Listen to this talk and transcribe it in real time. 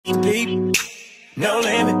Beep, no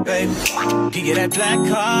limit, baby. You get that black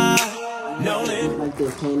car, no limit. Like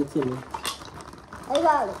this, hand it to me. I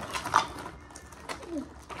got it.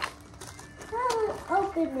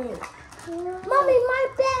 Open it. Mommy, my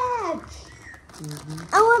badge.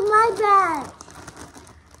 I want my badge.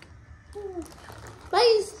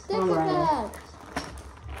 Please, sticker badge.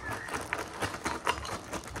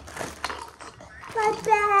 My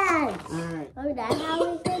badge. All right. Oh, that's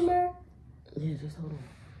how it's in there? Yeah, just hold on.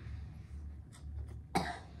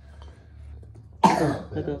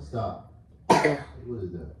 Stop. What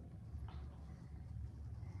is that?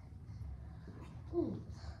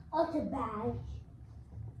 Oh, it's a badge.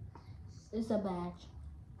 It's a badge.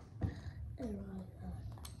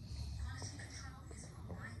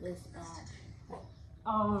 This badge.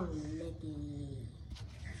 Oh, Mickey.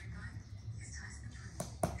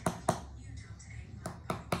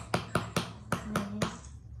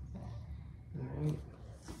 Alright.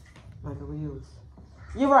 Michael, we use.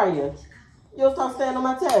 You're right here. You'll stop staying on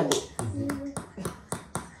my tablet.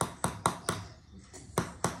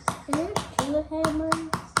 Look hammer.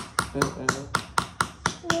 Where's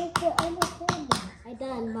the other hammer? I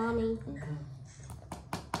done, Mommy.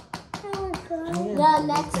 The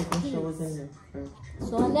next piece.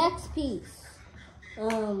 So next piece.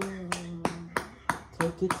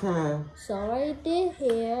 Take your time. So I did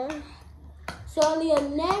here. So the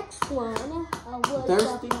next one was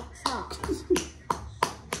Thirsty? up top.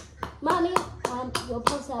 Mommy, you're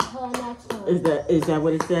supposed to put next one. Is that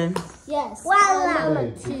what it says? Yes.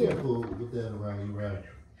 Number two. Be careful with that around you, right?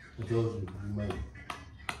 It goes, you might.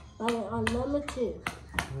 On number 2.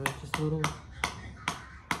 Alright, just hold on.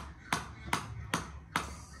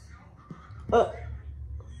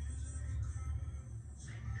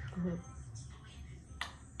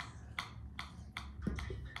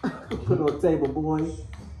 Put it on the table, boy.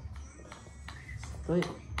 Wait.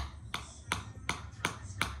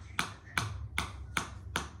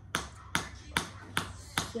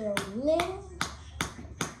 So now,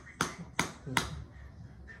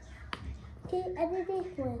 okay, I did this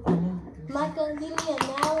one. Michael, give me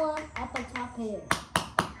another one up the top here.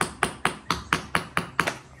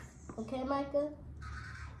 Okay, Michael?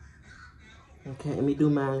 Okay, let me do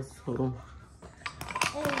mine. Hold on.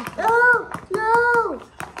 Oh, no!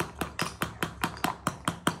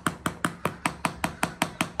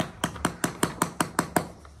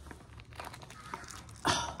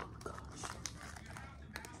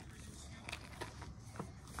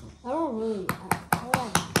 I don't really.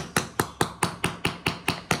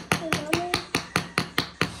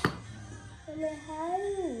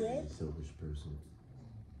 Selfish person.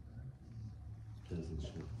 Doesn't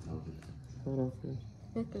show talking. Hold on first.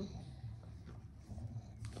 Okay.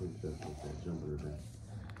 Put that jumper back.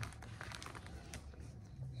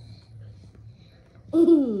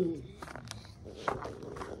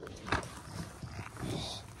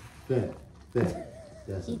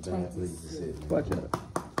 That's a bad place to sit. Watch out.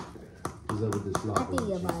 What's up with this lock? I think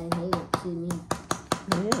your body hate it to me.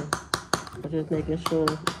 Yeah. I'm just making sure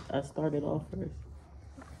I started off first.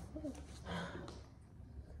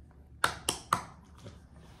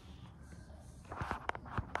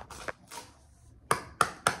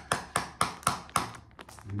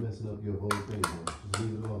 You're messing up your whole thing, man. Just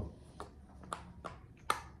leave it alone.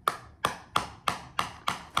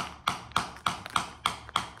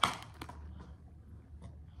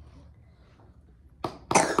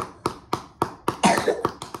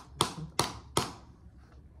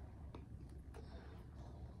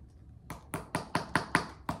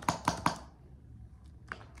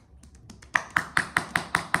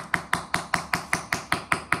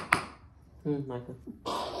 Michael.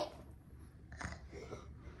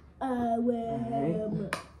 I will.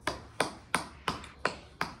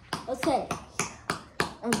 Okay.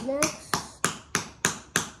 And next,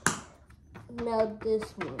 now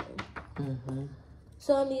this one.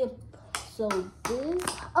 So I need. So this.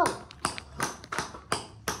 Oh,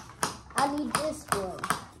 I need this one.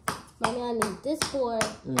 Mommy, I need this one.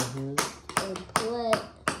 And put.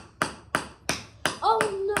 Oh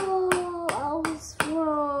no! I was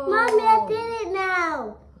wrong. Mommy, I did it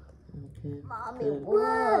now. Okay. Mommy,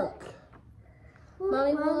 look.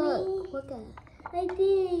 Mommy, look. Look at it. I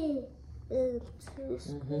did. It's 2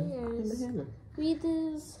 squares. We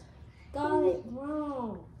just got it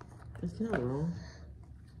wrong. It's not wrong.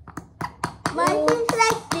 Mine is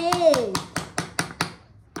like this.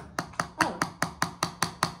 Oh.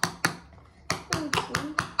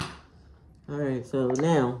 Alright, so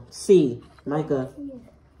now C. Micah.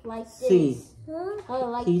 Like this. C. Huh? Oh,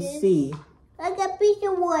 like Piece this? C. Like a piece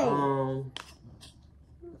of wood.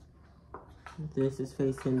 This is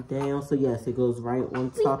facing down. So yes, it goes right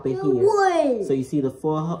on top of here. Wood. So you see the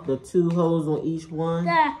two holes on each one?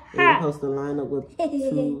 They're supposed to line up with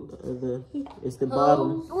two of the, it's the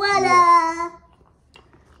bottom. What? Yeah.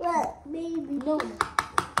 What, baby? No.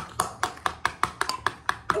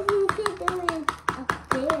 If you keep doing up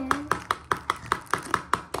there,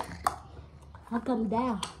 I'll come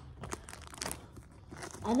down.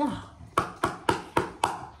 I know.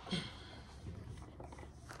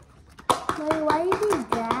 Mommy, why you do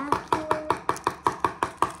that for?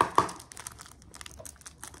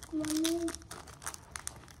 Mommy?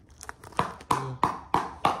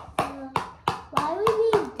 Why we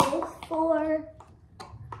need this for?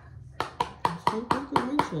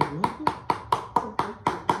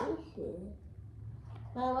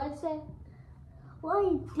 What I say? Why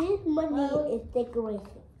this money is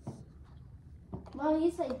decoration? Mom,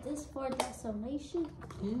 you say this for decoration?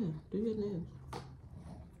 Yeah, do your nails.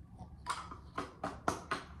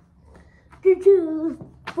 Choose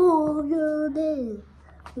for your nails.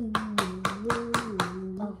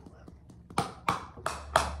 Oh.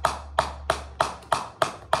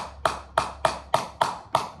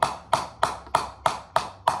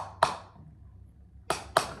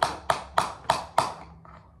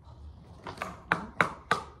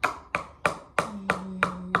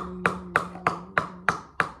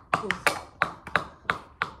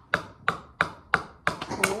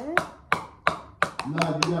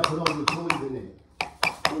 Nah, you gotta put all the toys in it.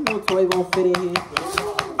 Ain't no toy gonna fit in here.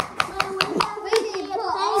 We need to put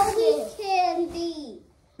all this candy.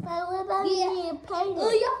 But what about we need to paint it?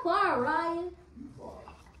 Oh, you're far, Ryan.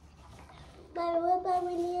 But what about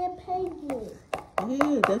we need to paint it?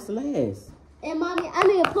 Yeah, that's last. And mommy, I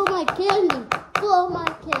need to put my candy. Pull my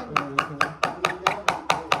candy.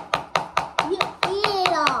 You eat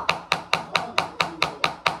it all.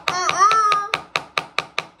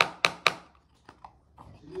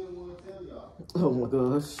 Oh my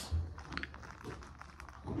gosh.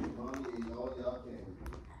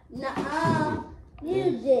 Nuh-uh. You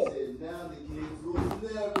did. Now the kids will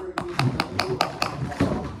never get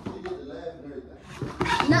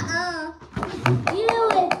Nuh-uh. You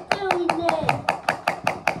was doing it.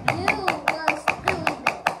 You was doing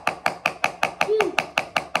it. You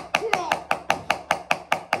trick.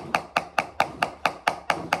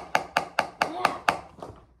 Yeah.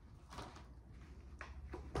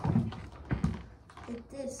 It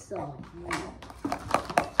is so.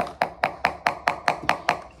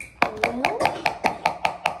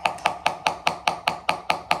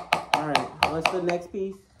 Alright, what's the next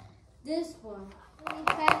piece? This one.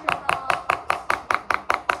 Patrick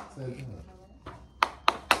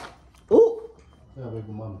Ooh! Yeah, wait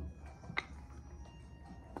for mommy.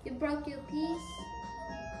 You broke your piece?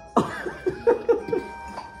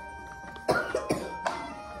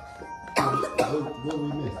 What we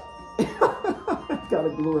missed? Gotta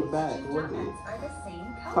glue it back.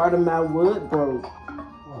 Part of my wood broke.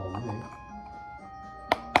 Oh, man.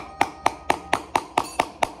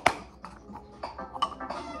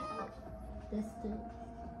 That's the...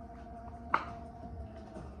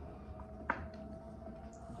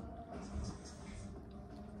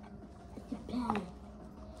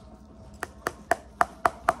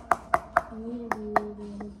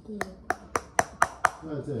 I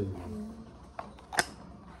tell you.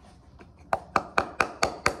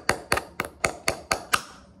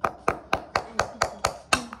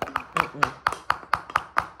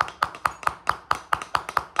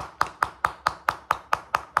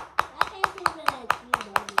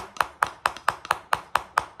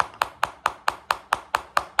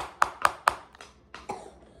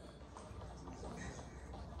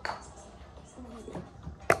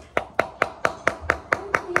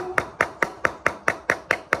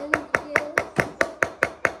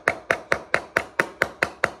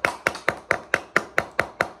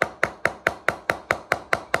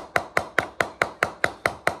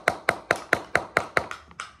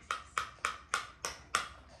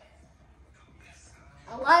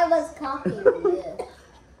 Why was copying this?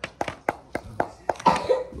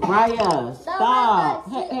 Raya, stop.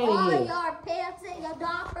 All Hey. your pants in your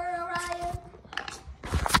diaper, Ryan.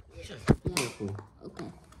 Careful. Okay.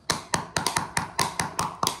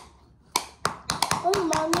 Oh,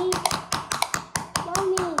 mommy.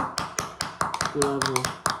 Get over here.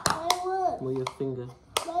 I would. Move your finger.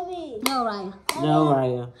 Mommy. No, Ryan. No,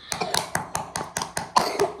 Raya.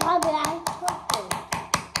 Mommy, I took it.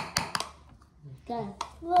 Okay.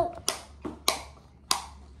 Look.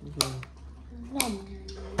 Okay.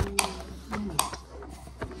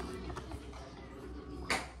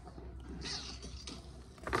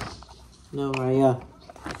 No, Raya.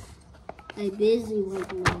 I'm busy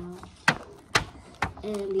right now.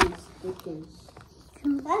 and these stickers.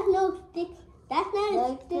 That's no stick. That's not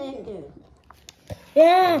a sticker.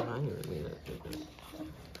 Yeah. I didn't mean that sticker.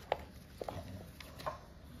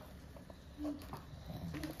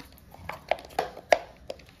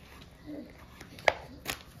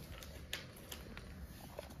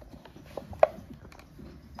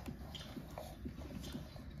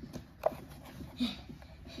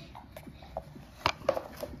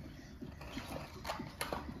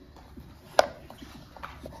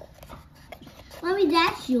 Mommy,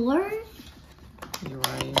 that's yours? You're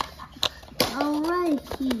right. All right.